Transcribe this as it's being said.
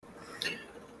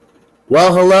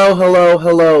Well,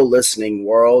 hello, listening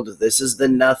world. This is The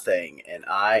Nothing, and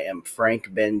I am Frank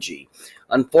Benji.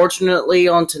 Unfortunately,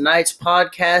 on tonight's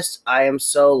podcast, I am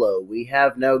solo. We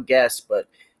have no guests, but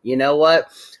you know what?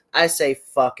 I say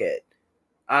fuck it.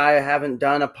 I haven't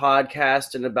done a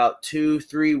podcast in about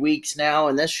 2-3 weeks now,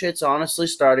 and this shit's honestly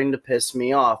starting to piss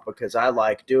me off because I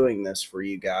like doing this for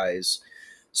you guys.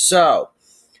 So,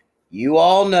 you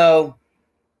all know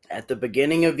at the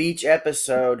beginning of each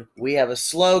episode, we have a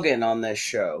slogan on this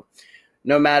show.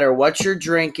 No matter what you're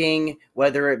drinking,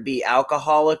 whether it be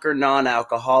alcoholic or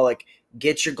non-alcoholic,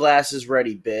 get your glasses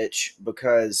ready, bitch,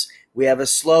 because we have a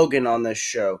slogan on this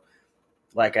show.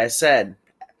 Like I said,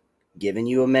 giving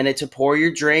you a minute to pour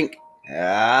your drink.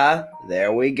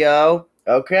 There we go.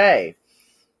 Okay.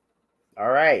 All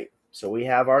right. So we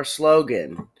have our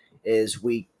slogan is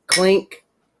we clink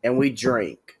and we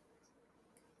drink.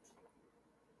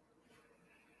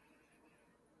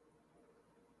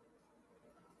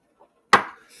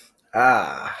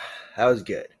 That was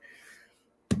good.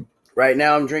 Right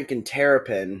now I'm drinking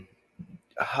Terrapin,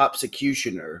 a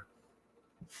Hopsecutioner.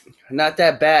 Not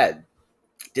that bad.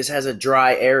 Just has a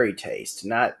dry, airy taste.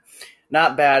 Not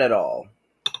bad at all.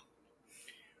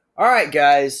 Alright,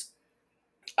 guys.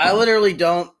 I literally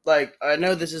don't, I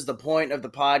know this is the point of the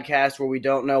podcast where we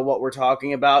don't know what we're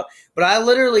talking about, but I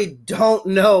literally don't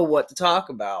know what to talk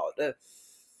about.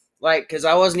 Because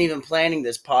I wasn't even planning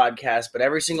this podcast, but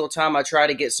every single time I try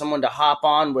to get someone to hop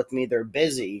on with me, they're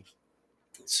busy.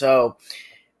 So,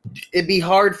 it'd be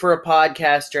hard for a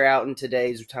podcaster out in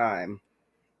today's time.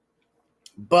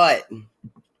 But,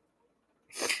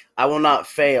 I will not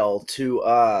fail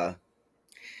to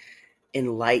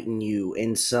enlighten you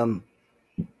in some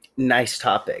nice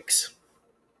topics.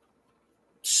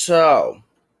 So,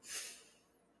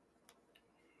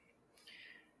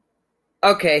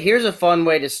 okay, here's a fun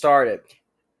way to start it.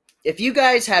 If you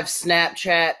guys have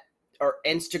Snapchat or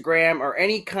Instagram or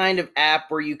any kind of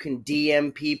app where you can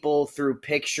DM people through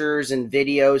pictures and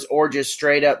videos or just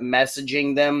straight up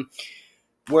messaging them,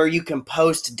 where you can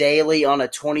post daily on a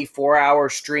 24-hour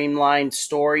streamlined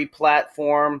story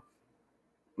platform,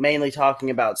 mainly talking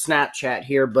about Snapchat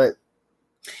here, but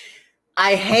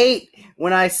I hate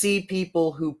when I see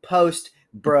people who post,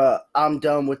 bruh, I'm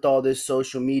done with all this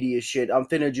social media shit. I'm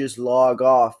finna just log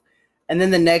off. And then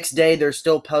the next day, they're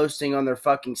still posting on their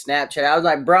fucking Snapchat. I was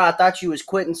like, bruh, I thought you was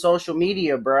quitting social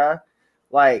media, bruh.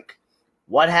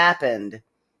 What happened?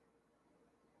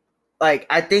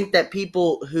 I think that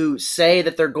people who say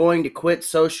that they're going to quit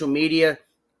social media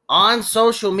on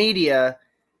social media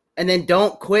and then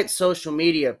don't quit social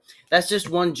media, that's just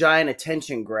one giant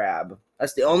attention grab.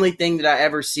 That's the only thing that I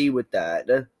ever see with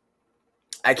that.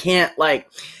 I can't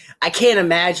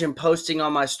imagine posting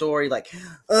on my story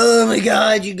oh my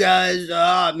god, you guys,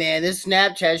 oh man, this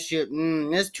Snapchat shit,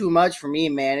 that's too much for me,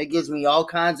 man. It gives me all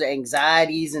kinds of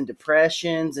anxieties and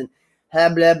depressions and blah,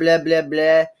 blah, blah, blah,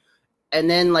 blah. And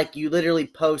then, you literally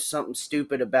post something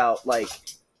stupid about,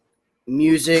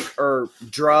 music or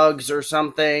drugs or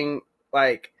something,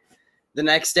 the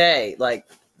next day.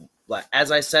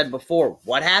 As I said before,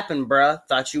 what happened, bruh?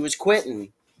 Thought you was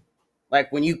quitting.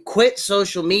 When you quit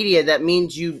social media, that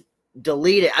means you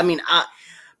delete it. I mean, I'm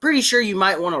pretty sure you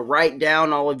might want to write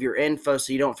down all of your info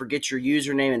so you don't forget your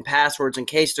username and passwords in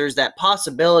case there's that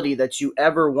possibility that you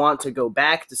ever want to go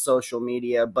back to social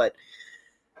media. But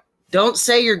don't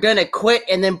say you're going to quit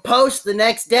and then post the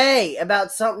next day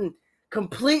about something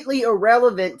completely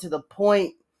irrelevant to the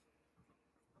point,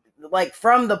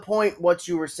 from the point what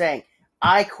you were saying.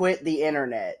 I quit the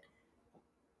internet.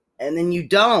 And then you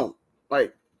don't.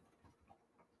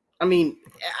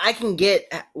 I can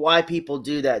get why people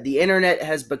do that. The internet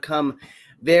has become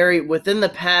within the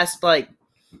past,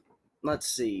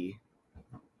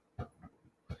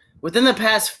 within the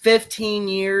past 15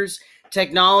 years,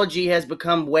 technology has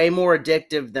become way more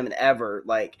addictive than ever.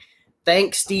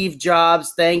 Thank Steve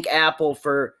Jobs, thank Apple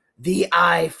for the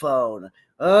iPhone.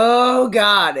 Oh,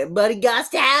 God, everybody got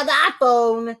to have an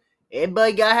iPhone.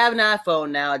 Everybody got to have an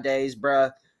iPhone nowadays,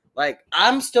 bruh.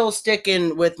 I'm still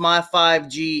sticking with my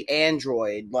 5G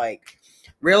Android.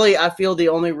 Really, I feel the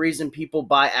only reason people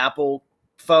buy Apple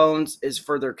phones is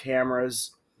for their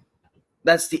cameras.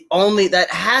 That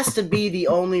has to be the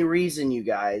only reason, you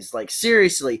guys.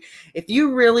 Seriously, if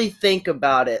you really think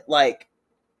about it,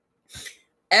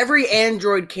 every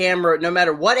Android camera, no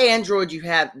matter what Android you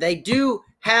have, they do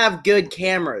have good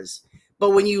cameras.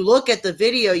 But when you look at the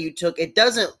video you took, it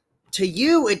doesn't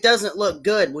look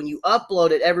good. When you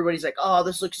upload it, everybody's like, oh,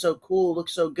 this looks so cool,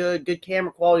 looks so good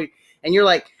camera quality. And you're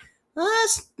like, well,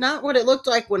 that's not what it looked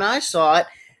like when I saw it.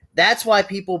 That's why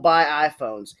people buy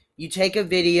iPhones. You take a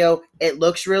video, it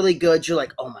looks really good. You're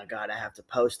like, oh my God, I have to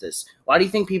post this. Why do you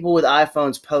think people with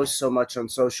iPhones post so much on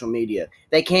social media?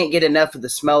 They can't get enough of the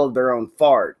smell of their own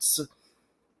farts.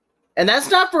 And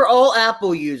that's not for all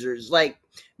Apple users. Like,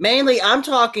 mainly, I'm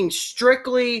talking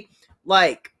strictly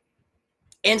like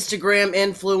Instagram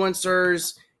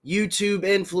influencers, YouTube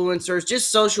influencers,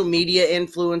 just social media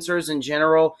influencers in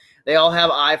general. They all have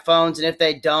iPhones, and if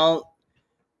they don't,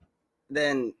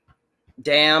 then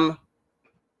damn.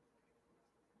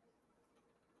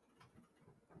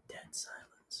 Dead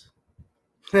silence.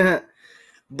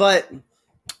 But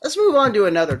let's move on to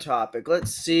another topic.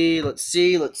 Let's see,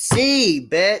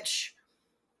 bitch.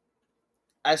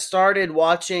 I started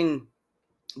watching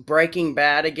Breaking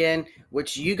Bad again,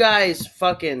 which you guys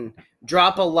fucking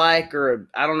drop a like, or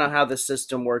I don't know how the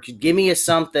system works. Give me a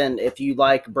something if you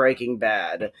like Breaking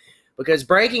Bad, because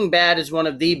Breaking Bad is one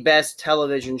of the best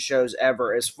television shows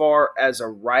ever as far as a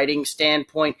writing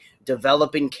standpoint,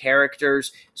 developing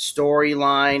characters,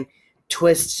 storyline,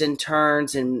 twists and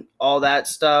turns, and all that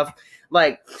stuff.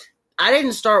 Like, I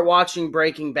didn't start watching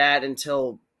Breaking Bad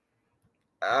until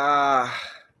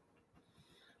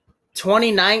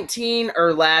 2019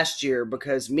 or last year,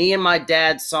 because me and my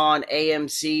dad saw on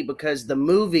AMC, because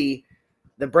the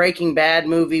Breaking Bad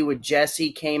movie with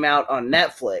Jesse came out on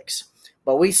Netflix.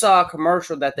 But we saw a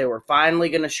commercial that they were finally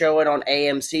going to show it on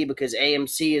AMC, because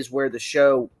AMC is where the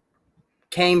show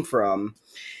came from.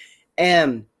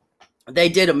 And they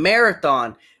did a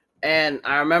marathon. And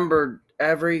I remember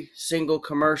every single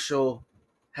commercial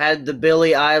had the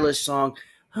Billie Eilish song,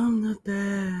 I'm the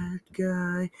bad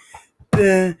guy.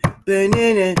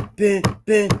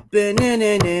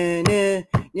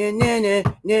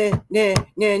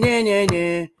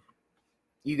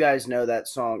 You guys know that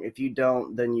song. If you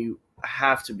don't, then you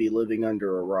have to be living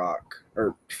under a rock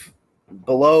or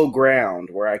below ground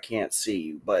where I can't see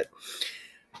you. But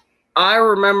I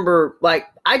remember, like,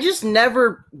 I just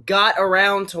never got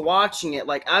around to watching it.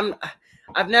 Like, I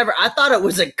thought it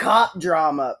was a cop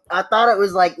drama. I thought it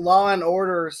was like Law and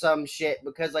Order or some shit,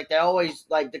 because like they always,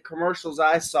 like the commercials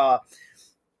I saw,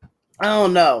 I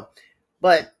don't know,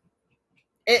 but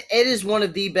it is one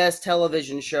of the best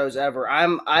television shows ever.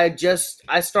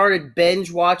 I started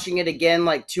binge watching it again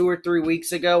like 2 or 3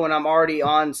 weeks ago, and I'm already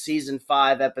on season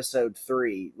 5, episode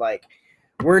 3. Like,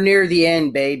 we're near the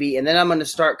end, baby. And then I'm going to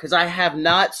start, because I have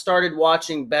not started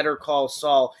watching Better Call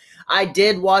Saul. I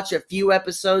did watch a few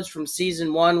episodes from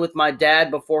season 1 with my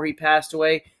dad before he passed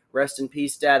away. Rest in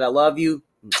peace, Dad. I love you.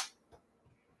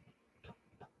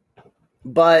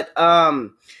 But I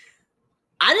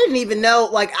didn't even know,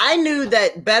 like, I knew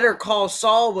that Better Call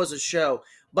Saul was a show,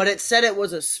 but it said it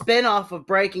was a spinoff of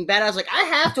Breaking Bad. I was like, I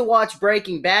have to watch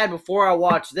Breaking Bad before I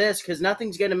watch this, because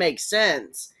nothing's going to make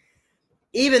sense.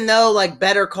 Even though, like,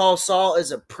 Better Call Saul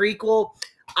is a prequel,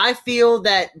 I feel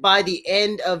that by the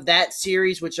end of that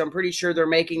series, which I'm pretty sure they're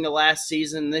making the last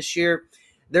season this year,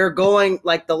 they're going,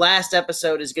 like, the last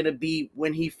episode is going to be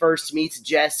when he first meets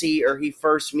Jesse, or he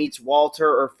first meets Walter,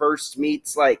 or first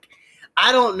meets, like,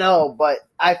 I don't know, but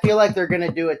I feel like they're going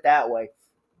to do it that way.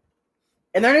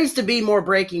 And there needs to be more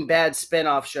Breaking Bad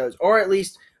spinoff shows, or at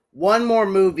least one more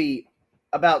movie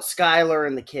about Skyler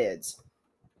and the kids.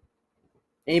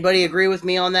 Anybody agree with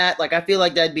me on that? Like, I feel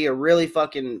like that'd be a really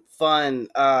fucking fun,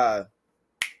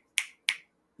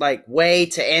 like, way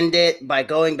to end it, by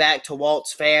going back to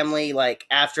Walt's family, like,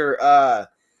 after,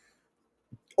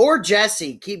 or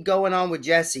Jesse. Keep going on with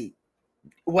Jesse.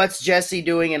 What's Jesse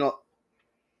doing? And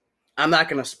I'm not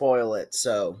going to spoil it,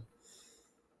 so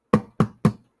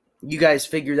you guys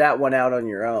figure that one out on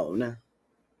your own.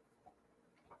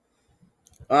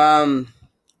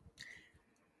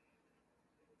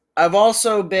 I've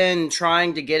also been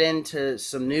trying to get into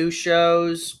some new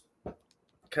shows,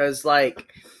 because,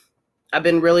 like, I've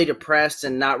been really depressed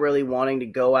and not really wanting to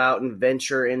go out and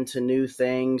venture into new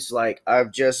things. Like,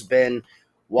 I've just been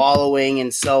wallowing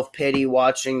in self-pity,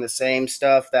 watching the same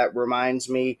stuff that reminds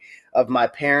me of my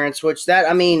parents, which that,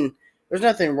 I mean, there's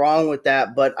nothing wrong with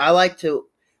that, but I like to,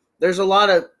 there's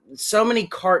so many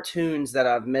cartoons that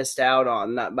I've missed out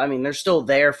on. I mean, they're still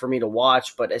there for me to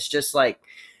watch, but it's just like,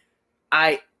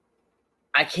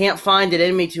 I can't find it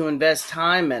in me to invest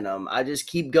time in them. I just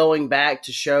keep going back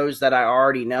to shows that I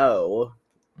already know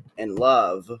and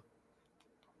love.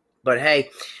 But hey,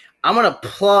 I'm going to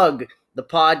plug the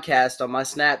podcast on my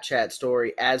Snapchat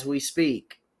story as we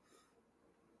speak.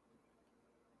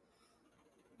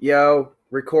 Yo,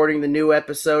 recording the new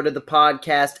episode of the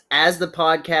podcast as the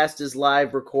podcast is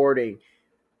live recording.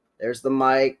 There's the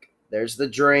mic. There's the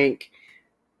drink.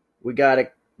 We got a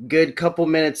good couple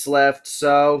minutes left,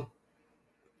 so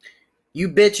you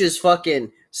bitches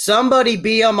fucking Somebody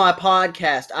be on my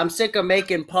podcast. I'm sick of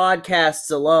making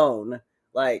podcasts alone.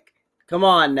 Like, come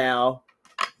on now.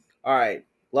 All right.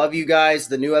 Love you guys.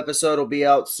 The new episode will be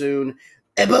out soon.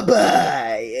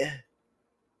 Bye-bye.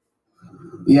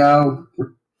 Yo.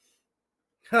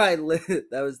 That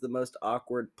was the most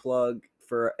awkward plug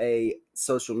for a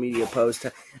social media post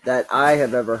that I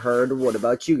have ever heard. What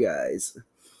about you guys?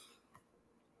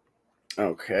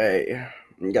 Okay.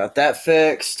 Got that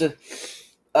fixed.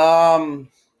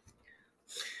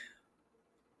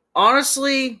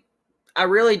 Honestly, I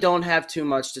really don't have too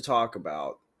much to talk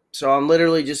about. So I'm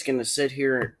literally just going to sit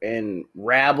here and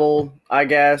rabble, I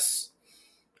guess.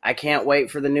 I can't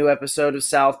wait for the new episode of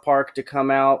South Park to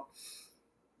come out.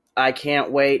 I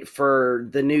can't wait for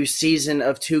the new season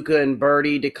of Tuca and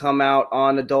Birdie to come out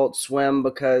on Adult Swim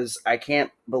because I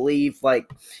can't believe, like,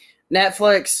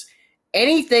 Netflix,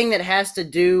 anything that has to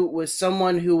do with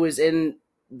someone who was in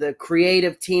the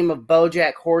creative team of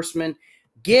BoJack Horseman,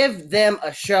 give them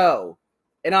a show,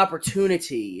 an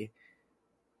opportunity,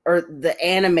 or the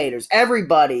animators,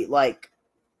 everybody. Like,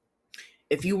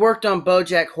 if you worked on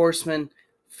BoJack Horseman,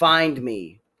 find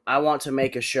me. I want to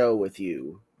make a show with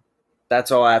you.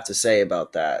 That's all I have to say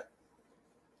about that.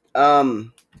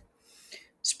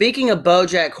 Speaking of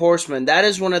BoJack Horseman, that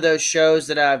is one of those shows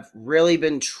that I've really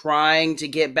been trying to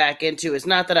get back into. It's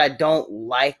not that I don't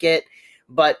like it,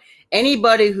 but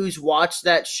anybody who's watched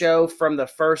that show from the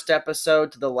first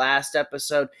episode to the last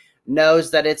episode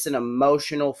knows that it's an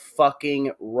emotional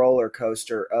fucking roller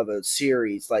coaster of a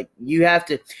series. Like, you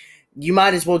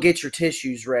might as well get your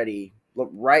tissues ready. Look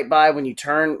right by when you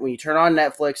turn on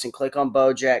Netflix and click on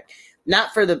BoJack.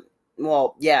 Not for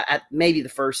maybe the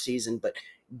first season, but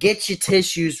get your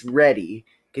tissues ready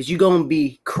because you're going to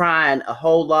be crying a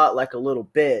whole lot like a little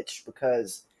bitch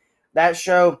because that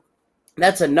show,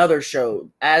 that's another show,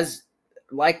 as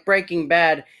like Breaking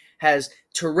Bad, has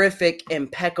terrific,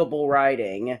 impeccable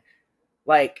writing.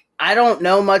 Like, I don't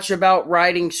know much about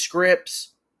writing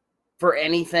scripts for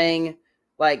anything.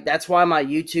 Like, that's why my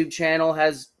YouTube channel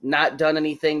has not done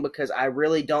anything because I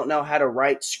really don't know how to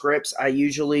write scripts. I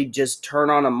usually just turn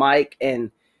on a mic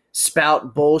and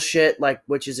spout bullshit,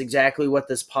 which is exactly what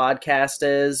this podcast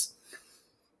is,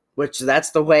 which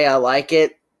that's the way I like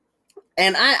it.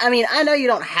 And I mean, I know you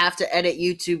don't have to edit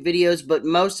YouTube videos, but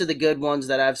most of the good ones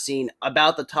that I've seen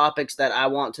about the topics that I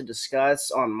want to discuss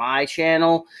on my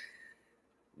channel,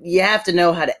 you have to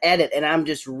know how to edit, and I'm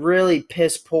just really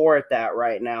piss poor at that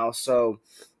right now. So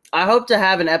I hope to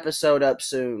have an episode up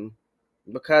soon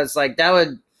because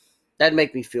that'd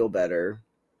make me feel better,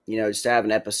 just to have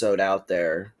an episode out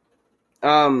there.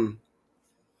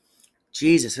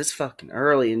 Jesus, it's fucking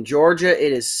early. In Georgia,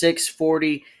 it is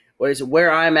 6:40. What is it?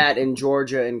 Where I'm at in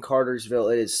Georgia, in Cartersville,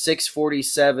 it is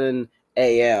 6:47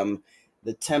 a.m.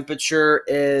 The temperature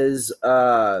is,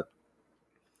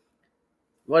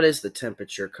 what is the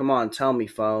temperature? Come on, tell me,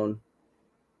 phone.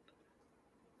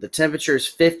 The temperature is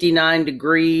 59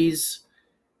 degrees.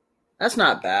 That's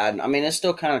not bad. I mean, it's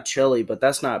still kind of chilly, but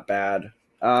that's not bad.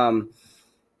 I'm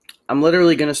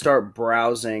literally going to start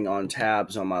browsing on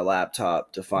tabs on my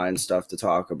laptop to find stuff to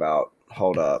talk about.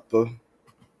 Hold up.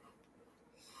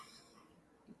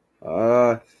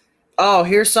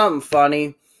 Here's something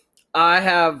funny. I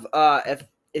have,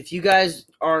 if you guys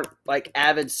aren't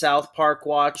avid South Park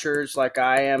watchers like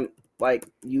I am,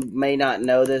 you may not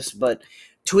know this, but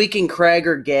Tweek and Craig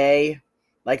are gay.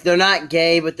 They're not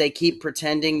gay, but they keep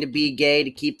pretending to be gay to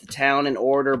keep the town in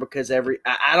order because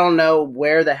I don't know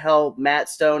where the hell Matt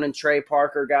Stone and Trey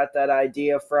Parker got that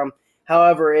idea from.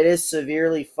 However, it is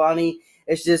severely funny.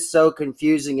 It's just so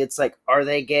confusing. It's are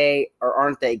they gay or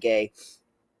aren't they gay?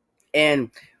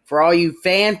 And for all you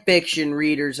fan fiction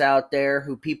readers out there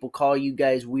who people call you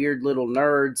guys weird little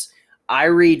nerds, I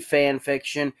read fan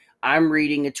fiction. I'm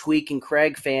reading a Tweek and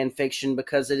Craig fan fiction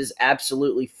because it is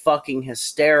absolutely fucking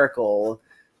hysterical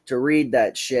to read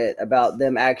that shit about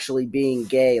them actually being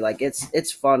gay.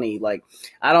 It's funny.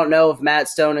 I don't know if Matt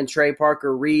Stone and Trey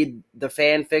Parker read the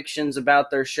fan fictions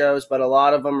about their shows, but a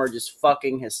lot of them are just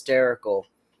fucking hysterical.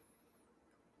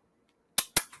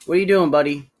 What are you doing,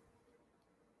 buddy?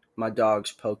 My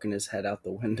dog's poking his head out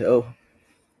the window.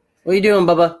 What are you doing,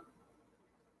 Bubba?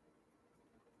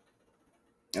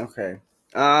 Okay.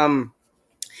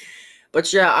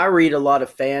 But yeah, I read a lot of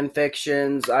fan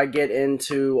fictions. I get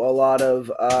into a lot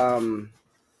of,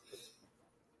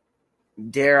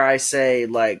 dare I say,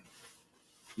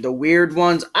 the weird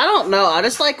ones. I don't know. I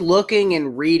just like looking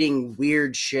and reading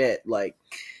weird shit.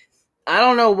 I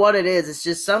don't know what it is. It's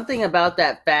just something about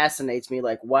that fascinates me.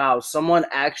 Wow, someone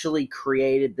actually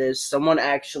created this. Someone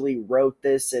actually wrote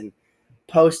this and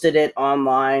posted it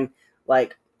online.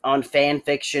 on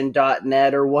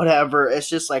fanfiction.net or whatever. It's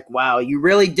just like, wow, you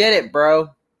really did it, bro.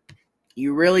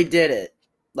 You really did it.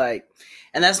 Like,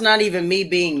 and that's not even me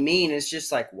being mean. It's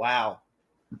just like, wow.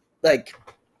 Like,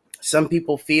 some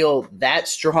people feel that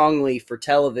strongly for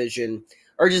television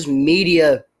or just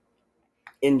media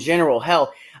in general.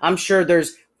 Hell, I'm sure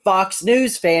there's Fox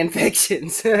News fan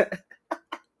fictions.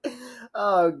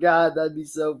 Oh, God, that'd be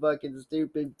so fucking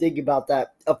stupid. Think about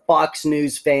that. A Fox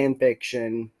News fan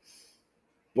fiction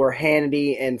where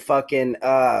Hannity and fucking,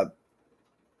 Hannity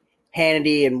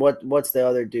and what's the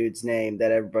other dude's name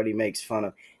that everybody makes fun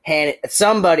of?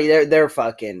 Somebody, they're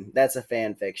fucking. That's a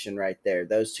fan fiction right there.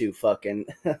 Those two fucking.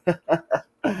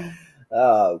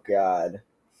 Oh, God.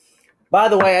 By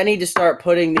the way, I need to start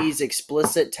putting these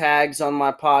explicit tags on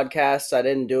my podcast. I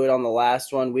didn't do it on the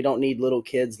last one. We don't need little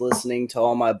kids listening to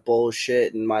all my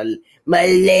bullshit and my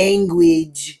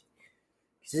language.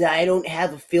 Because I don't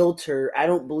have a filter. I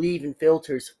don't believe in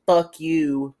filters. Fuck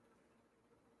you.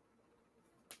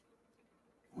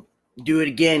 Do it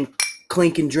again.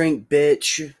 Clink and drink,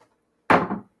 bitch.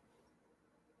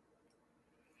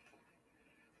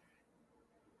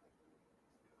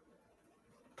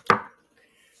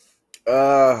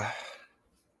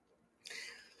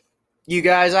 You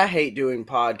guys, I hate doing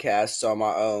podcasts on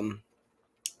my own.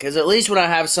 Because at least when I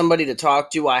have somebody to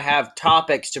talk to, I have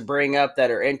topics to bring up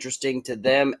that are interesting to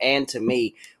them and to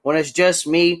me. When it's just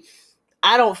me,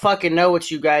 I don't fucking know what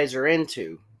you guys are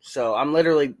into. So I'm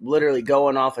literally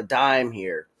going off a dime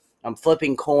here. I'm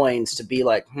flipping coins to be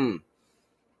like,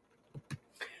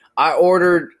 I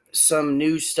ordered some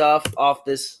new stuff off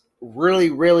this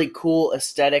really cool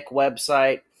aesthetic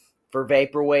website for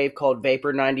Vaporwave called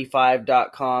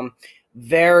vapor95.com.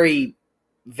 Very,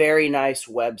 very nice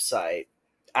website.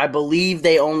 I believe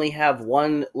they only have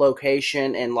one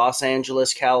location in Los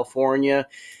Angeles, California.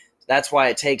 That's why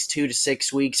it takes 2 to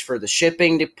 6 weeks for the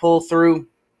shipping to pull through.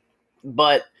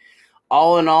 But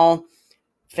all in all,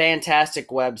 fantastic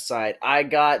website. I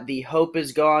got the Hope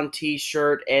Is Gone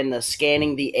t-shirt and the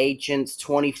Scanning the Ancients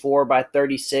 24 by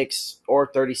 36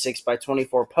 or 36 by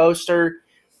 24 poster,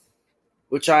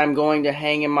 which I'm going to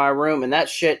hang in my room. And that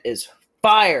shit is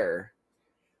fire.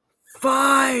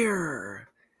 Fire.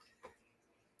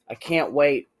 I can't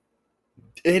wait.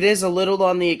 It is a little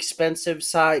on the expensive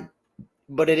side,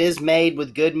 but it is made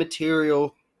with good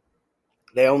material.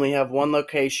 They only have one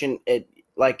location.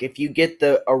 Like if you get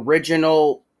the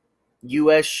original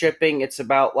US shipping, it's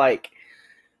about like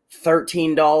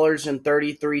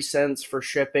 $13.33 for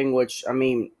shipping, which I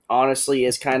mean honestly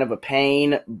is kind of a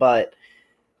pain, but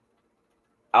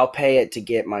I'll pay it to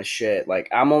get my shit. Like,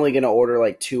 I'm only going to order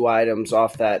like 2 items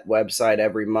off that website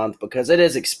every month because it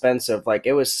is expensive. Like,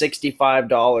 it was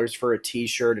 $65 for a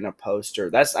t-shirt and a poster.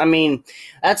 That's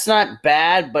not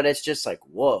bad, but it's just like,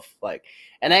 woof. Like,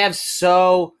 and they have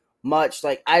so much.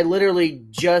 Like, I literally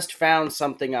just found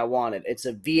something I wanted. It's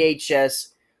a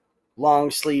VHS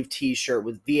long sleeve t-shirt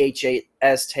with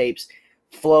VHS tapes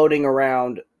floating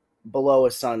around below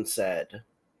a sunset.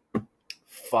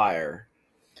 Fire.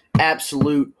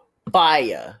 Absolute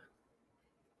fire.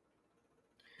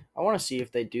 I want to see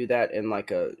if they do that in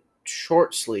like a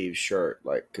short sleeve shirt,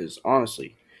 like, because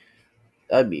honestly,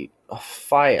 that'd be a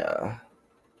fire.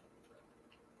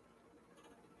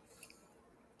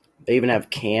 They even have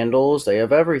candles. They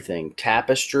have everything.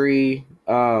 Tapestry.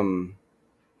 2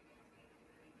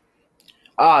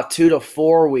 to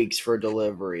 4 weeks for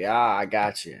delivery. I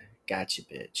got you. Got you,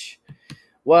 bitch.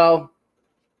 Well,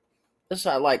 this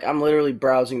I'm literally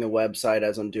browsing the website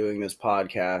as I'm doing this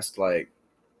podcast. Like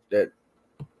that.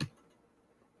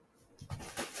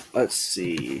 Let's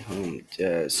see.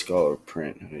 Scholar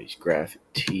print. These graphic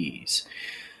tees.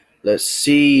 Let's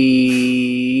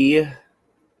see.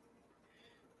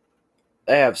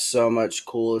 They have so much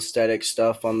cool aesthetic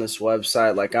stuff on this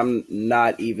website. Like, I'm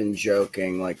not even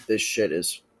joking. Like, this shit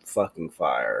is fucking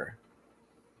fire.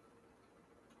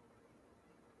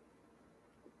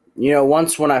 You know,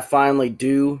 once when I finally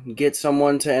do get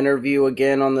someone to interview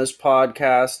again on this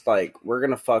podcast, like, we're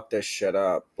going to fuck this shit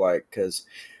up. Like, because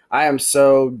I am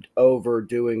so over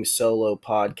doing solo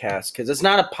podcasts. Because it's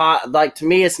not to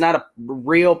me, it's not a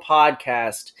real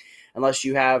podcast unless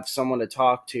you have someone to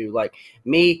talk to. Like,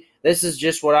 me, this is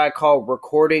just what I call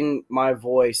recording my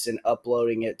voice and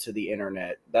uploading it to the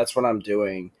internet. That's what I'm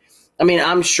doing. I mean,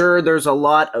 I'm sure there's a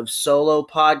lot of solo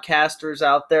podcasters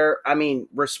out there. I mean,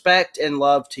 respect and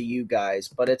love to you guys,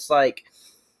 but it's like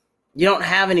you don't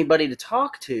have anybody to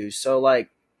talk to. So, like,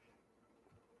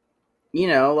 you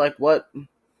know, like what's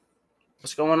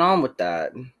going on with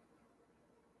that?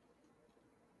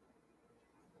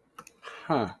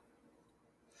 Huh.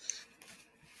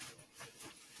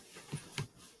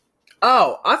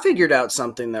 Oh, I figured out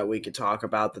something that we could talk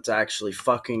about that's actually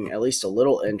fucking at least a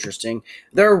little interesting.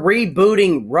 They're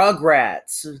rebooting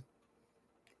Rugrats,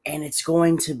 and it's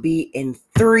going to be in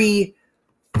 3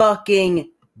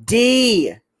 fucking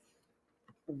D.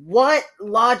 What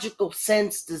logical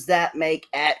sense does that make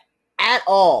at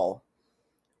all?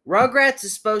 Rugrats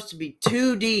is supposed to be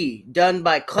 2D, done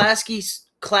by Klasky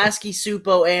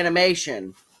Supo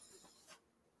Animation.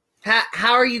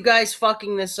 How are you guys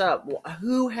fucking this up?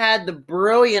 Who had the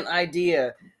brilliant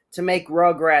idea to make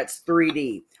Rugrats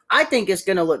 3D? I think it's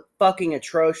going to look fucking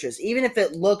atrocious. Even if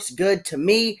it looks good to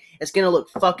me, it's going to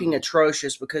look fucking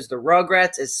atrocious because the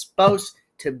Rugrats is supposed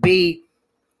to be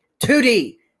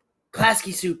 2D.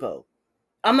 Klasky Supo.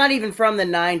 I'm not even from the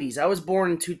 90s. I was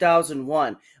born in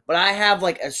 2001. But I have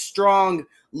like a strong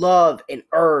love and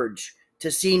urge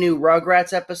to see new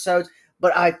Rugrats episodes.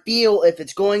 But I feel if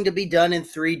it's going to be done in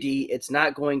 3D, it's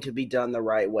not going to be done the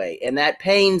right way. And that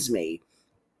pains me.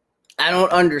 I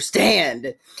don't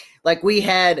understand. Like, we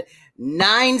had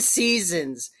 9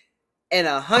 seasons and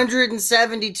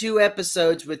 172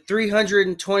 episodes with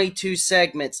 322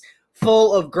 segments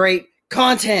full of great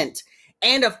content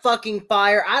and a fucking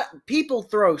fire. People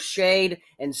throw shade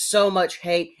and so much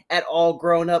hate at All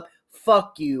Grown Up.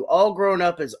 Fuck you. All Grown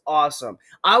Up is awesome.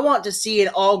 I want to see an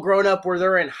All Grown Up where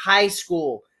they're in high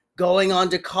school, going on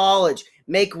to college.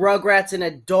 Make Rugrats an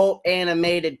adult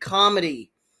animated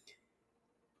comedy.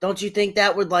 Don't you think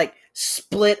that would, like,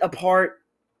 split apart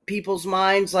people's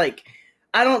minds? Like,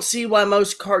 I don't see why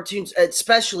most cartoons,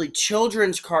 especially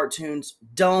children's cartoons,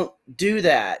 don't do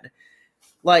that.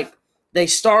 Like, they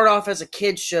start off as a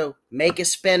kid's show, make a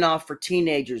spinoff for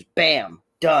teenagers, bam,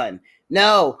 done.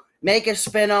 No, make a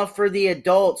spinoff for the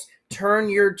adults. Turn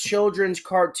your children's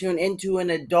cartoon into an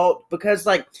adult. Because,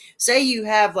 like, say you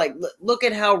have, like, look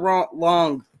at how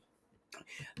long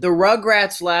the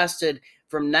Rugrats lasted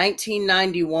from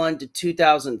 1991 to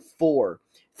 2004.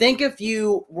 Think if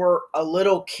you were a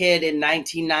little kid in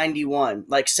 1991.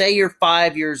 Like, say you're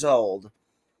 5 years old.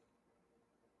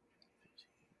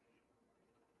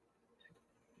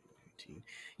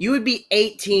 You would be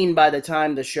 18 by the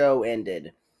time the show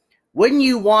ended. Wouldn't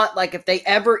you want, like, if they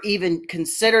ever even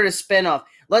considered a spinoff,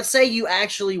 let's say you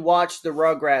actually watched the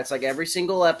Rugrats, like, every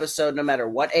single episode, no matter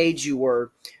what age you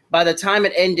were. By the time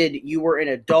it ended, you were an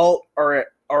adult or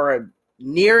a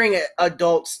nearing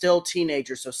adult, still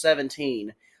teenager, so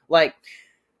 17. Like,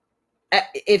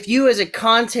 if you as a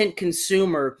content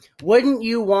consumer, wouldn't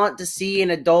you want to see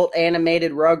an adult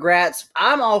animated Rugrats?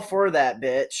 I'm all for that,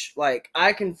 bitch. Like,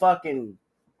 I can fucking...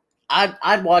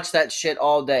 I'd watch that shit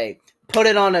all day. Put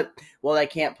it on well, they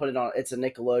can't put it on, it's a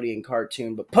Nickelodeon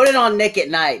cartoon, but put it on Nick at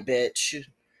Night, bitch.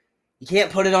 You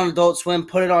can't put it on Adult Swim,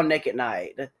 put it on Nick at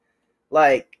Night.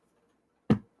 Like,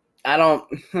 I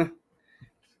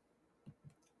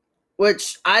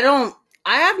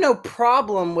have no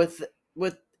problem with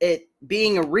it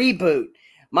being a reboot.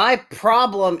 My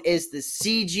problem is the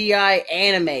CGI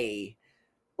anime.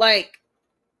 Like,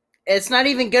 it's not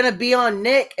even going to be on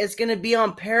Nick. It's going to be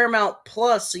on Paramount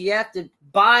Plus. So you have to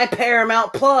buy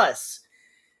Paramount Plus.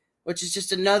 Which is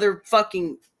just another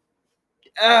fucking...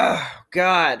 Oh,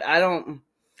 God. I don't...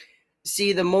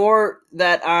 See, the more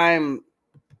that I'm...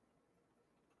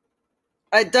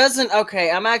 It doesn't...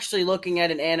 Okay, I'm actually looking at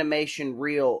an animation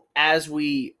reel as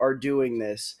we are doing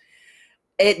this.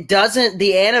 It doesn't...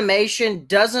 The animation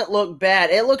doesn't look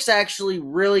bad. It looks actually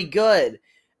really good.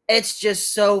 It's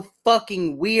just so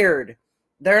fucking weird.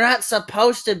 They're not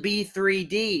supposed to be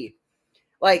 3D.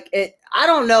 Like, I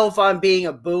don't know if I'm being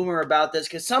a boomer about this,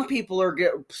 because some people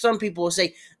will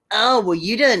say, "Oh, well,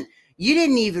 you didn't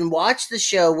even watch the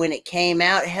show when it came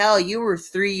out. Hell, you were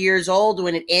 3 years old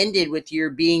when it ended with your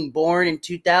being born in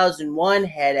 2001,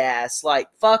 head ass." Like,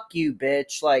 fuck you,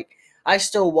 bitch. Like, I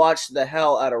still watch the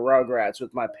hell out of Rugrats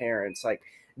with my parents. Like,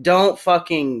 don't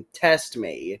fucking test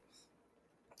me.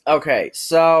 Okay,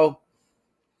 so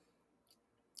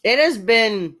it has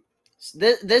been...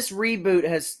 This reboot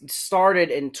has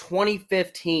started in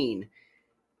 2015.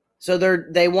 So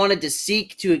they wanted to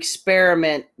seek to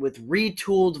experiment with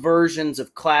retooled versions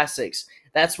of classics.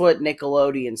 That's what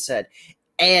Nickelodeon said.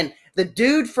 And the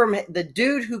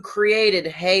dude who created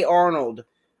Hey Arnold,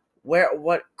 that's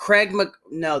the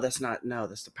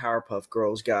Powerpuff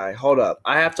Girls guy. Hold up.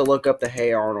 I have to look up the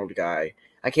Hey Arnold guy.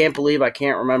 I can't believe I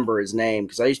can't remember his name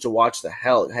because I used to watch the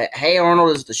hell. Hey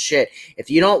Arnold is the shit. If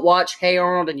you don't watch Hey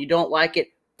Arnold and you don't like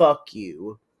it, fuck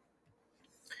you.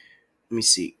 Let me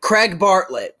see. Craig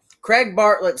Bartlett. Craig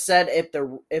Bartlett said if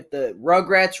the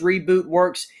Rugrats reboot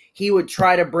works, he would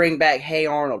try to bring back Hey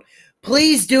Arnold.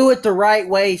 Please do it the right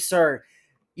way, sir.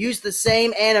 Use the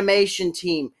same animation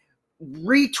team.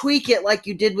 retweak it like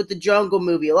you did with the Jungle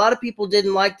movie. A lot of people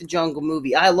didn't like the Jungle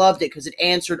movie. I loved it because it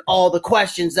answered all the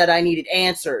questions that I needed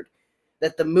answered.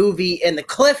 That the movie and the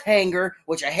cliffhanger,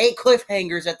 which I hate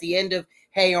cliffhangers at the end of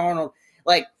Hey Arnold,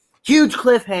 like, huge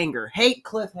cliffhanger. Hate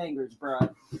cliffhangers, bro.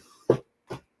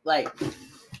 Like,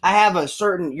 I have a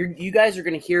certain, you guys are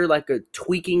going to hear like a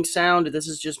tweaking sound. This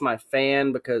is just my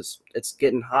fan because it's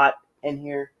getting hot in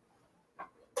here.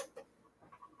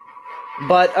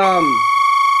 But, oh,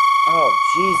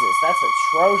 Jesus, that's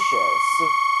atrocious.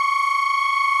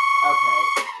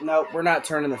 Okay, no, we're not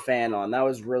turning the fan on. That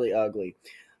was really ugly.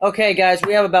 Okay, guys,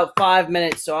 we have about 5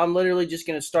 minutes, so I'm literally just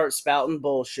going to start spouting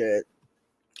bullshit.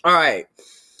 All right.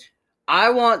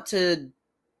 I want to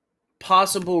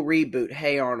possible reboot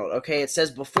Hey Arnold. Okay, it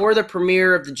says before the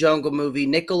premiere of the Jungle movie,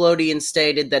 Nickelodeon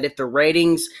stated that if the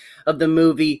ratings of the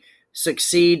movie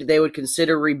succeed, they would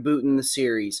consider rebooting the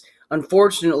series.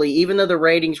 Unfortunately, even though the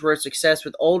ratings were a success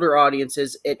with older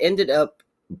audiences, it ended up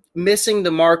missing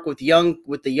the mark with the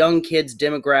young kids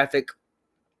demographic.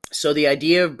 So the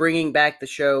idea of bringing back the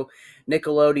show,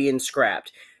 Nickelodeon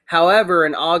scrapped. However,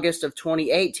 in August of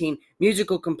 2018,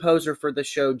 musical composer for the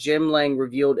show Jim Lang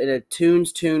revealed in a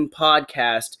Tunes Tune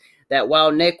podcast that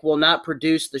while Nick will not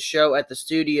produce the show at the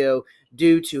studio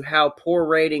due to how poor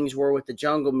ratings were with the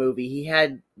Jungle movie, he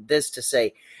had this to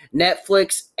say: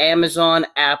 Netflix, Amazon,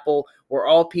 Apple were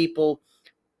all people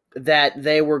that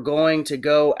they were going to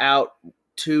go out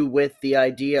to with the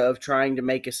idea of trying to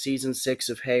make a season 6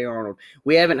 of Hey Arnold.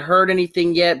 We haven't heard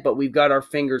anything yet, but we've got our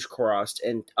fingers crossed.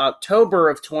 In October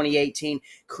of 2018,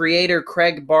 creator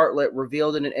Craig Bartlett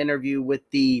revealed in an interview with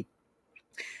the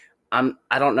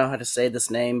I don't know how to say this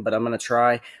name, but I'm going to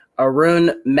try,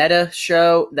 Arun Mehta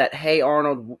show that Hey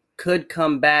Arnold could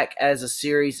come back as a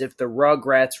series if the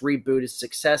Rugrats reboot is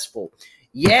successful.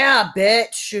 Yeah,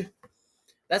 bitch.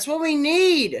 That's what we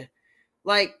need.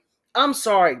 Like, I'm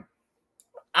sorry.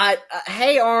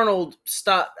 Hey Arnold,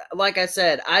 stop. Like I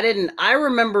said, I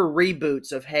remember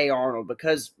reboots of Hey Arnold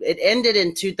because it ended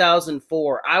in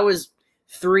 2004. I was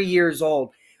 3 years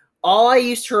old. All I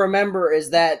used to remember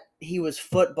is that he was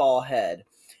Football Head.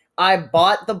 I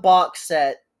bought the box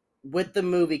set with the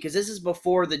movie because this is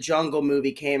before the Jungle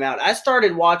movie came out. I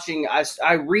started watching, I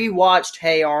rewatched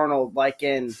Hey Arnold like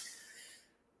in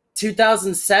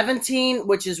 2017,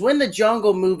 which is when the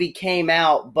Jungle movie came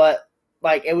out, but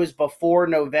like it was before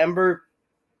November.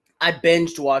 I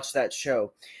binged watched that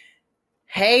show.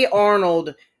 Hey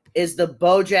Arnold is the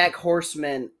BoJack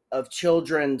Horseman of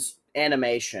children's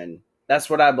animation.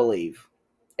 That's what I believe.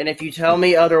 And if you tell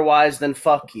me otherwise, then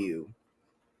fuck you.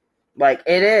 Like,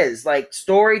 it is. Like,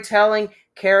 storytelling,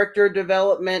 character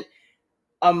development,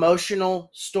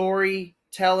 emotional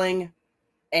storytelling,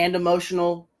 and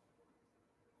emotional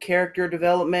character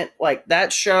development. Like,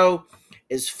 that show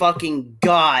is fucking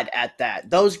God at that.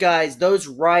 Those guys, those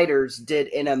writers did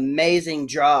an amazing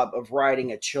job of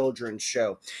writing a children's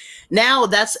show. Now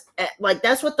that's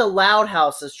what the Loud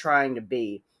House is trying to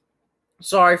be.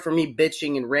 Sorry for me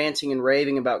bitching and ranting and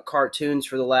raving about cartoons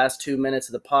for the last 2 minutes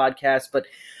of the podcast, but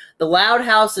the Loud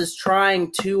House is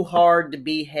trying too hard to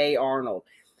be Hey Arnold.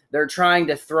 They're trying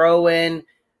to throw in,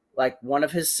 like, one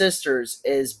of his sisters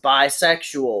is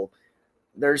bisexual.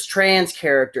 There's trans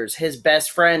characters. His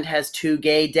best friend has 2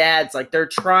 gay dads. Like, they're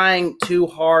trying too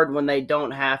hard when they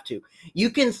don't have to. You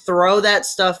can throw that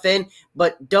stuff in,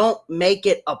 but don't make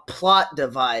it a plot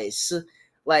device.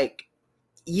 Like,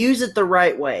 use it the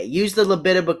right way. Use the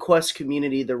Libido Bequest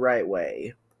community the right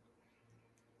way.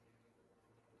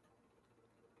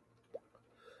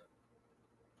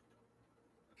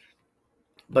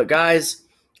 But guys,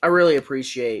 I really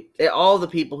appreciate it. All the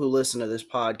people who listen to this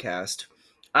podcast.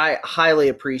 I highly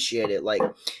appreciate it. Like,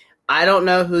 I don't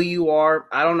know who you are.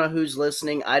 I don't know who's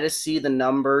listening. I just see the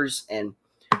numbers, and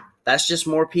that's just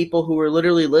more people who are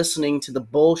literally listening to the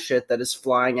bullshit that is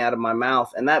flying out of my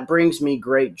mouth, and that brings me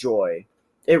great joy.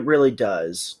 It really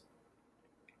does.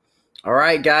 All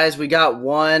right, guys, we got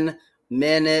 1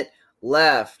 minute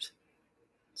left.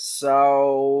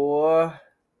 So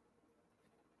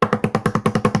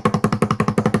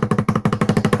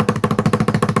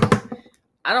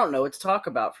I don't know what to talk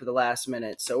about for the last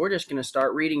minute, so we're just going to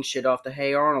start reading shit off the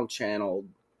Hey Arnold channel.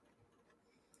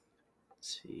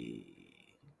 Let's see.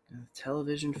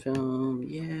 Television film,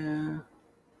 yeah.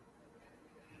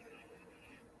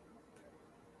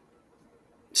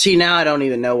 See, now I don't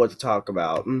even know what to talk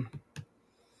about.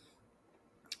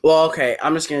 Well, okay,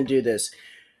 I'm just going to do this.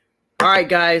 All right,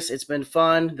 guys, it's been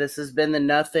fun. This has been The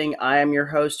Nothing. I am your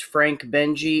host, Frank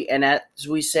Benji, and as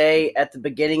we say at the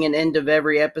beginning and end of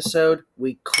every episode,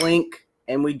 we clink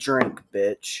and we drink,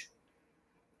 bitch.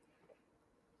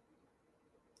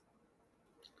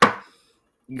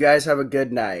 You guys have a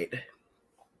good night.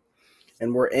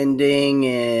 And we're ending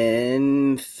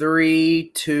in 3,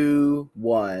 2,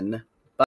 1.